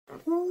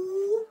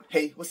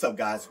Hey, what's up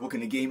guys?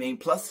 Welcome to Game Aim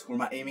Plus, where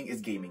my aiming is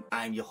gaming.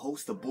 I am your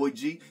host, the Boy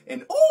G,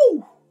 and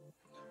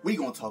we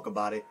gonna talk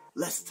about it.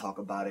 Let's talk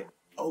about it.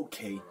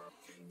 Okay,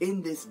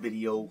 in this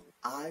video,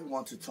 I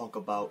want to talk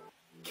about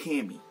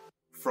Cammy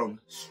from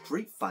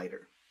Street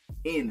Fighter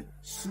in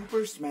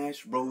Super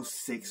Smash Bros.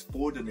 6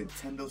 for the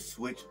Nintendo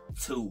Switch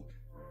 2.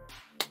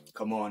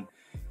 Come on.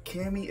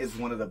 Cammy is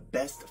one of the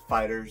best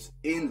fighters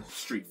in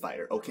Street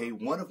Fighter, okay?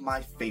 One of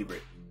my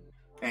favorite.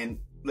 And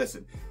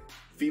listen,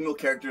 female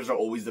characters are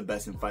always the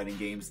best in fighting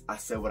games. I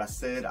said what I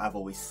said. I've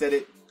always said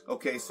it.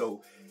 Okay,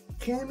 so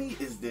Cammy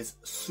is this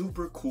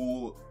super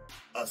cool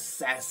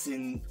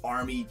assassin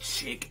army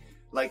chick.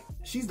 Like,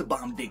 she's the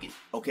bomb digging,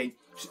 okay?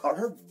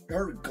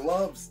 Her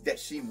gloves that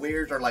she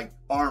wears are like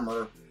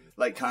armor,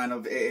 like kind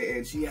of,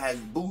 and she has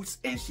boots,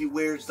 and she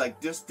wears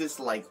like just this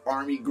like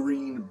army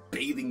green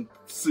bathing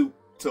suit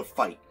to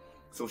fight.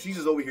 So she's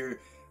just over here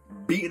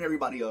beating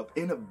everybody up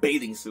in a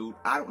bathing suit.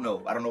 I don't know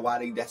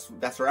why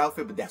that's her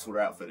outfit, but that's what her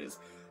outfit is.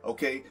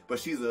 Okay, but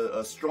she's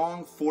a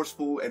strong,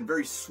 forceful, and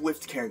very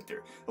swift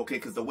character. Okay,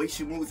 because the way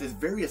she moves is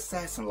very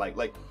assassin-like.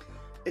 Like,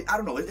 I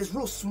don't know, it's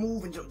real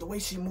smooth, and the way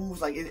she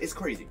moves, like, it's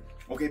crazy.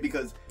 Okay,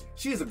 because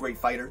she is a great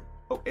fighter.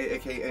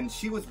 Okay, and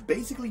she was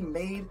basically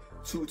made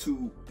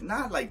to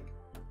not like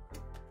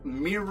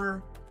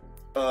mirror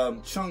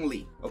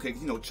Chun-Li. Okay,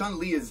 you know,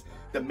 Chun-Li is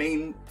the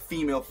main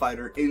female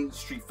fighter in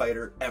Street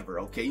Fighter ever.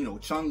 Okay, you know,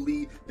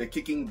 Chun-Li, the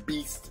kicking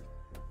beast,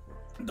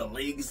 the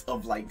legs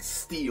of like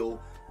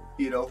steel,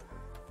 you know.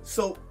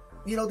 So,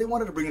 you know, they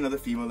wanted to bring another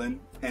female in,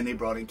 and they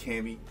brought in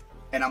Cammy,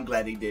 and I'm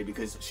glad they did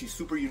because she's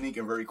super unique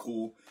and very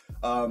cool.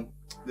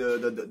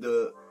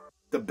 The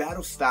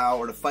battle style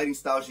or the fighting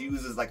style she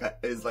uses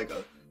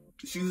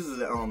she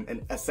uses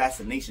an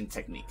assassination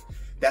technique.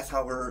 That's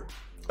how her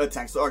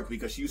attacks are,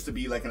 because she used to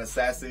be like an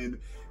assassin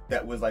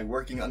that was like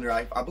working under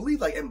I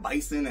believe like M.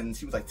 Bison, and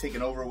she was like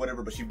taking over or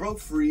whatever, but she broke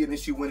free and then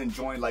she went and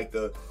joined like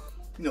the,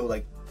 you know,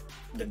 like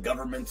the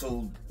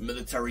governmental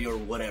military or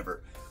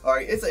whatever. All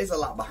right, it's a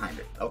lot behind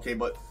it. Okay,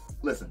 but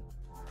listen,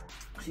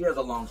 she has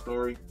a long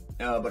story,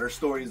 but her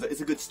story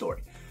it's a good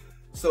story.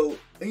 So,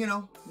 you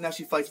know, now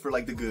she fights for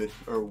like the good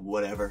or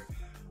whatever.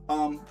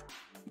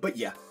 But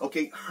yeah,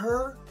 okay,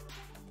 her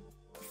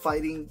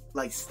fighting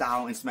like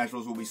style in Smash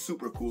Bros will be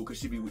super cool because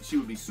she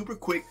would be super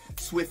quick,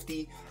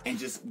 swifty, and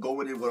just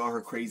going in with all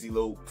her crazy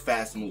little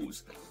fast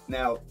moves.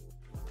 Now,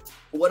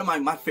 one of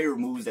my favorite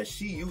moves that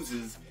she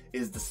uses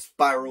is the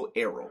spiral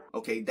arrow.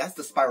 Okay, that's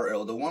the spiral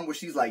arrow, the one where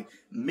she's like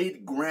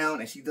mid ground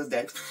and she does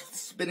that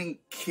spinning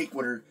kick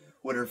with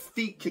her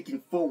feet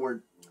kicking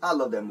forward. I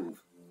love that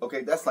move.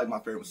 Okay, that's like my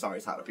favorite. Sorry,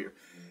 it's hot up here.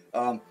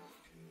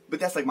 But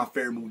that's like my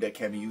favorite move that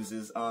Cammy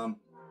uses.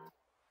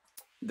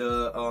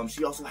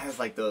 She also has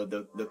like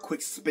the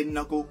quick spin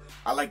knuckle.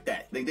 I like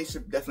that. They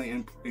should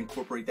definitely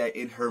incorporate that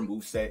in her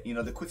moveset. You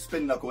know, the quick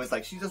spin knuckle is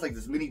like she does like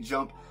this mini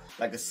jump,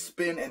 like a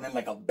spin, and then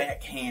like a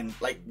backhand,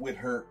 like with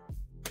her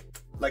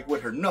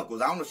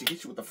knuckles. I don't know if she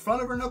hits you with the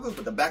front of her knuckles,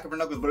 but the back of her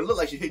knuckles, but it looks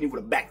like she's hitting you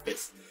with a back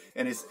fist,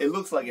 and it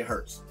looks like it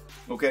hurts.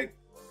 Okay,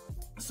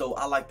 so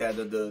I like that,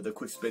 the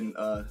quick spin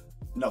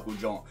knuckle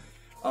jaunt.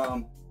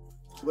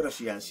 What else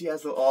she has? She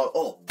has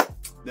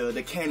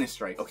the cannon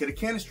strike. Okay, the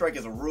cannon strike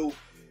is a rule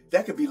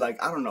that could be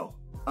like, I don't know,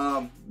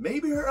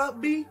 maybe her up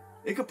B.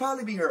 It could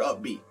probably be her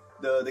up B.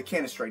 The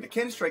cannon strike. The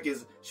cannon strike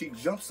is she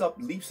jumps up,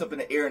 leaps up in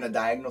the air in a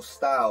diagonal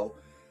style,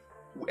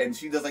 and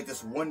she does like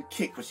this one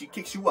kick, but she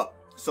kicks you up.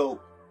 So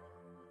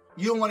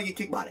you don't want to get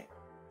kicked by that.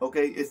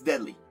 Okay, it's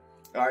deadly.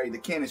 All right, the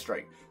cannon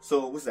strike.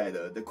 So what's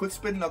that? The quick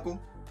spin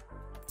knuckle,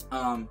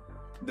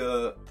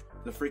 the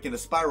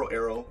spiral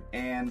arrow,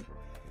 and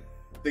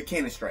the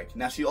cannon strike.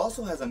 Now she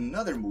also has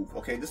another move.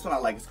 Okay, this one I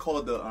like. It's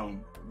called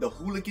the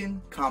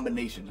hooligan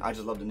combination. I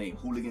just love the name,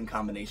 hooligan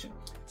combination.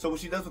 So what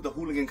she does with the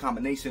hooligan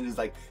combination is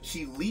like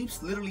she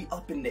leaps literally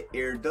up in the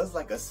air, does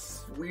like a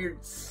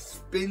weird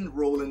spin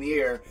roll in the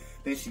air,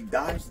 then she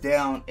dives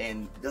down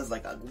and does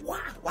like a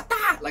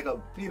like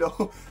a, you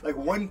know, like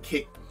one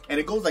kick, and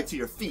it goes like to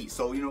your feet.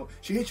 So, you know,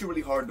 she hits you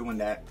really hard doing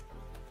that.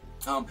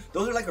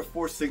 Those are like her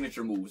 4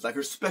 signature moves, like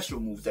her special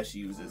moves that she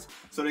uses.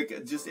 So they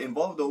just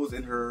involve those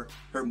in her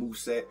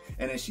moveset,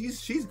 and then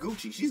she's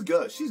Gucci. She's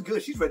good.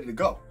 She's ready to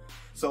go.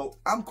 So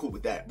I'm cool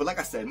with that. But like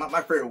I said,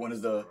 my favorite one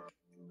is the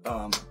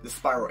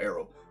spiral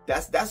arrow.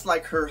 That's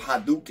like her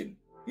Hadouken.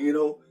 You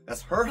know,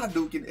 that's her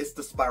Hadouken. It's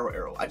the spiral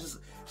arrow.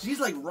 She's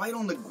like right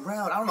on the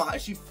ground. I don't know how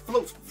she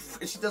floats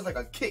and she does like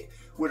a kick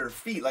with her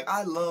feet. Like,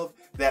 I love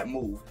that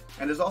move.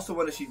 And there's also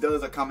one that she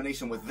does a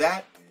combination with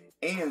that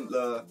and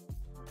a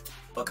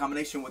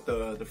combination with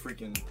the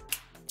freaking,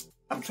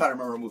 I'm trying to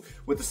remember her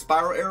move, with the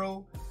spiral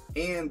arrow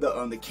and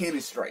the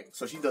cannon strike.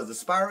 So she does the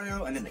spiral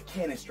arrow and then the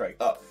cannon strike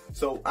up.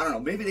 So I don't know,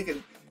 maybe they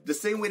can, the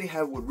same way they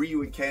have with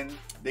Ryu and Ken,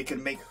 they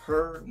can make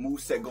her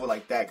moveset go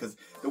like that. Because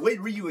the way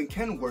Ryu and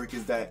Ken work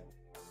is that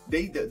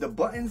the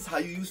buttons, how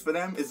you use for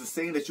them is the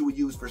same that you would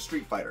use for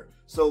Street Fighter.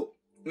 So,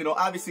 you know,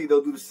 obviously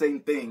they'll do the same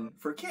thing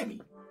for Cammy.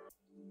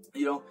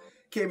 You know,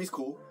 Cammy's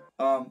cool.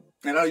 And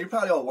you're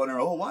probably all wondering,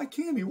 oh, why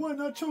Cammy? Why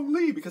not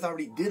Chun-Li? Because I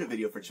already did a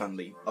video for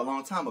Chun-Li a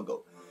long time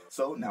ago.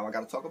 So now I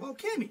got to talk about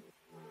Cammy.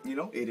 you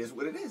know, it is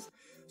what it is.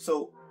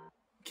 So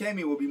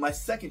Cammy will be my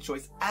second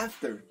choice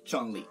after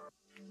Chun-Li.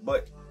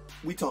 But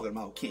we talking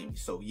about Cammy,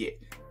 so yeah.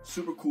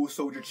 Super cool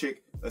soldier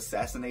chick,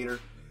 assassinator,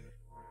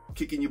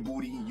 kicking your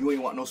booty, you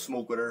ain't want no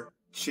smoke with her,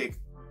 chick.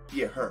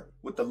 Yeah, her.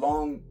 With the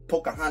long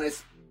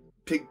Pocahontas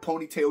pig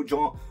ponytail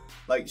jaunt.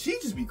 Like, she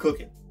just be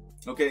cooking,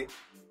 okay?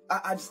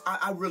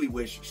 I really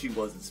wish she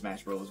was in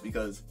Smash Bros.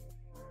 Because,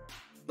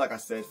 like I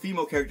said,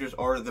 female characters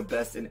are the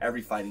best in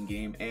every fighting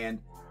game. And,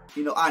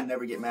 you know, I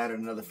never get mad at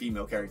another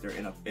female character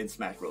in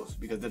Smash Bros.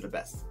 Because they're the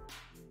best.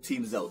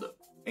 Team Zelda.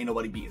 Ain't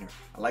nobody beating her.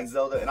 I like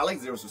Zelda, and I like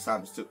Zero Suit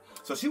Samus too.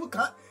 So she would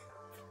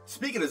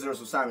speaking of Zero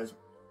Suit Samus,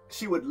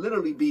 she would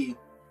literally be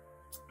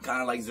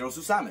kind of like Zero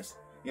Suit Samus. You know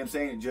what I'm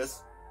saying?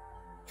 Just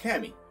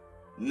Cammy,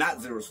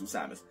 not Zero Suit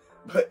Samus.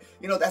 But,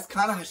 you know, that's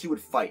kind of how she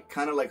would fight.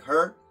 Kind of like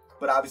her,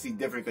 but obviously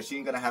different because she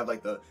ain't going to have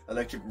like the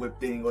electric whip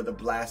thing or the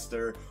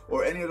blaster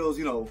or any of those,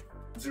 you know,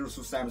 Zero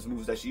Suit Samus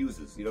moves that she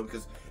uses, you know,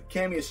 because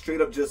Cammy is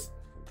straight up just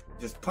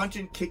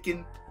punching,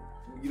 kicking,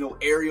 you know,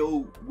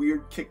 aerial,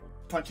 weird kick,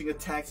 punching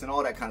attacks and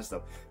all that kind of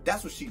stuff.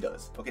 That's what she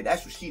does. Okay,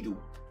 that's what she do,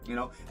 you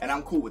know, and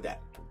I'm cool with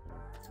that.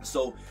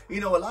 So,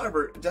 you know, a lot of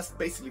her, that's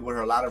basically what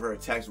a lot of her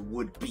attacks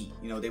would be.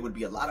 You know, they would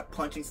be a lot of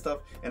punching stuff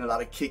and a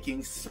lot of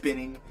kicking,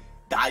 spinning,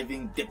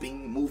 diving,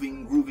 dipping,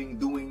 moving, grooving,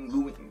 doing,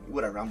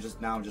 whatever. I'm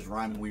just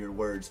rhyming weird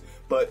words.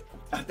 But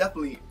I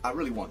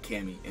really want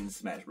Cammy in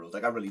Smash Bros.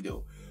 Like, I really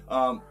do. You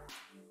know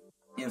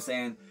what I'm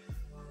saying?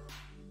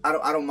 I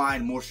don't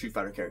mind more Street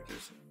Fighter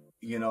characters.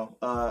 You know,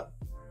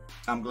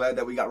 I'm glad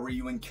that we got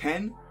Ryu and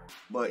Ken,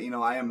 but, you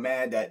know, I am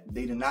mad that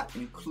they did not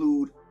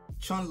include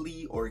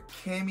Chun-Li or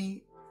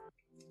Cammy.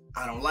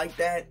 I don't like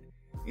that.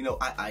 You know,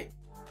 I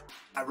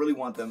really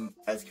want them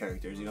as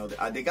characters. You know,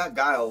 they got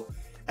Guile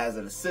as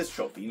an assist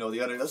trophy. You know,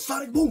 the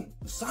Sonic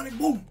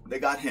Boom. They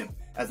got him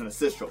as an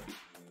assist trophy.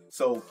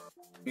 So,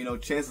 you know,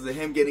 chances of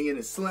him getting in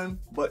is slim,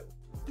 but,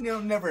 you know,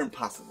 never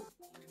impossible.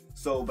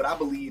 So, but I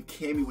believe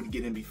Cammy would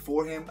get in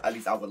before him. At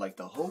least I would like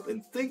to hope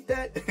and think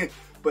that.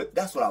 But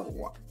that's what I would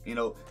want. You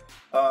know,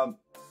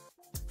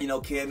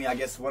 Cammy, I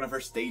guess one of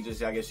her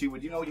stages, I guess you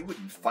would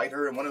fight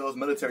her in one of those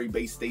military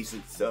base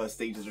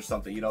stages or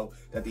something, you know,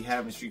 that they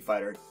have in Street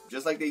Fighter.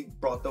 Just like they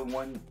brought the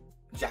one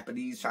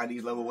Japanese,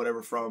 Chinese level,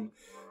 whatever, from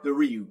the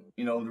Ryu,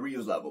 you know, the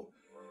Ryu's level.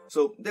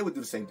 So they would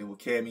do the same thing with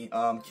Cammy.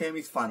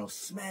 Cammy's final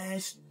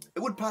smash, it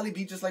would probably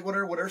be just like what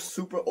her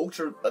super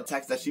ultra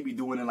attacks that she be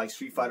doing in like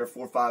Street Fighter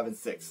 4, 5, and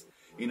 6.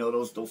 You know,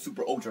 those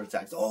super ultra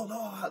attacks. Oh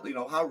no, you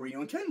know how Ryu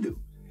and Ken do.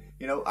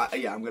 You know,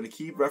 yeah, I'm gonna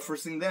keep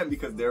referencing them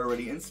because they're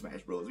already in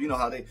Smash Bros. You know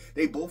how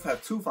they both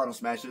have 2 final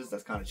smashes.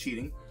 That's kind of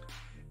cheating.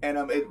 And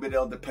it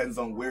all depends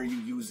on where you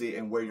use it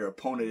and where your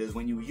opponent is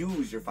when you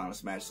use your final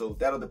smash. So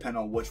that'll depend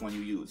on which one you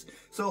use.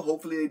 So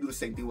hopefully they do the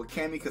same thing with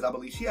Cammy, because I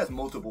believe she has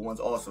multiple ones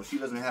also. She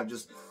doesn't have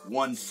just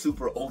one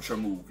super ultra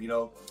move, you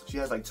know. She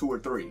has like 2 or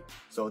 3.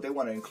 So if they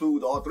want to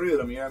include all 3 of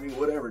them, you know what I mean?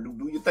 Whatever,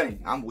 do your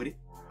thing. I'm with it.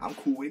 I'm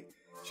cool with it.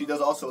 She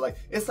does also like,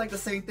 it's like the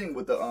same thing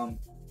with the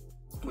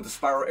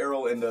spiral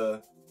arrow and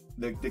the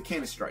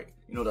cannon strike.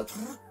 You know,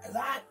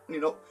 you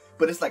know,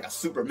 but it's like a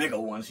super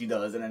mega one she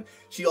does. And then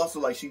she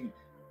also like,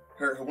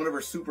 one of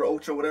her super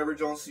ultra whatever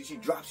Jones, she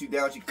drops you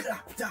down, she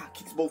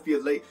kicks both of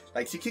your legs,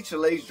 like she kicks your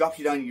legs, drops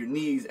you down to your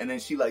knees, and then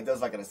she like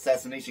does like an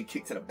assassination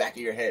kick to the back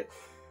of your head.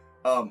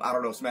 I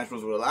don't know if Smash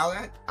Bros would allow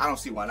that. I don't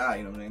see why not,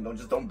 you know what I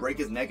mean? Don't break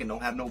his neck and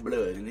don't have no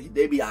blood, and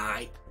they be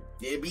alright.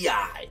 They be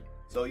alright.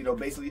 So, you know,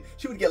 basically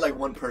she would get like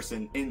one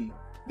person in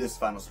this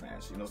final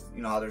smash. You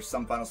know how there's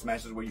some final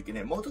smashes where you can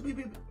hit multiple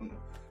people.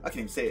 I can't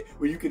even say it.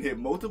 Where you can hit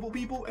multiple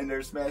people, and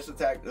there's smash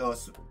attack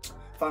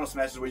final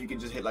smashes where you can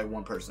just hit like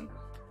one person.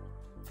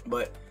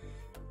 But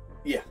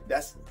yeah,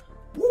 it's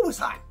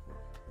hot.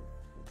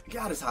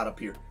 God, it's hot up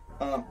here.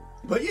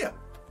 But yeah,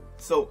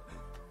 so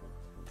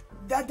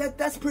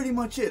that's pretty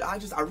much it.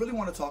 I really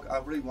wanted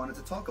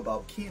to talk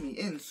about Cammy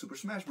in Super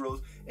Smash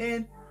Bros.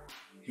 And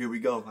here we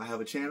go. I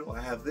have a channel, I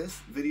have this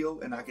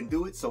video, and I can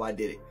do it, so I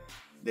did it.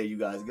 There you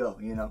guys go,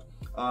 you know.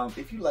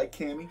 If you like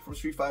Cammy from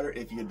Street Fighter,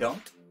 if you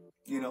don't,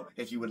 you know,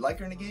 if you would like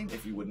her in the game,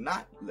 if you would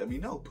not, let me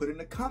know. Put it in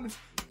the comments.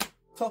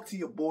 Talk to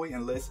your boy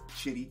and let's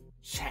chitty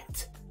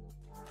chat.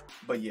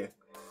 But yeah,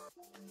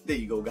 there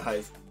you go,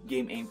 guys.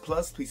 Game Aim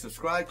Plus. Please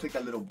subscribe. Click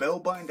that little bell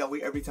button. That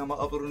way, every time I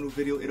upload a new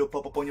video, it'll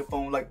pop up on your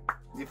phone. Like,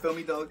 you feel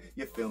me, dog?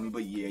 You feel me?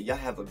 But yeah, y'all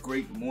have a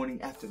great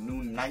morning,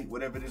 afternoon, night,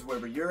 whatever it is,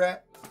 wherever you're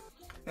at.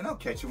 And I'll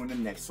catch you in the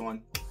next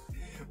one.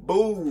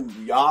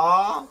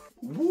 Booyah!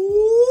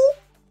 Woo!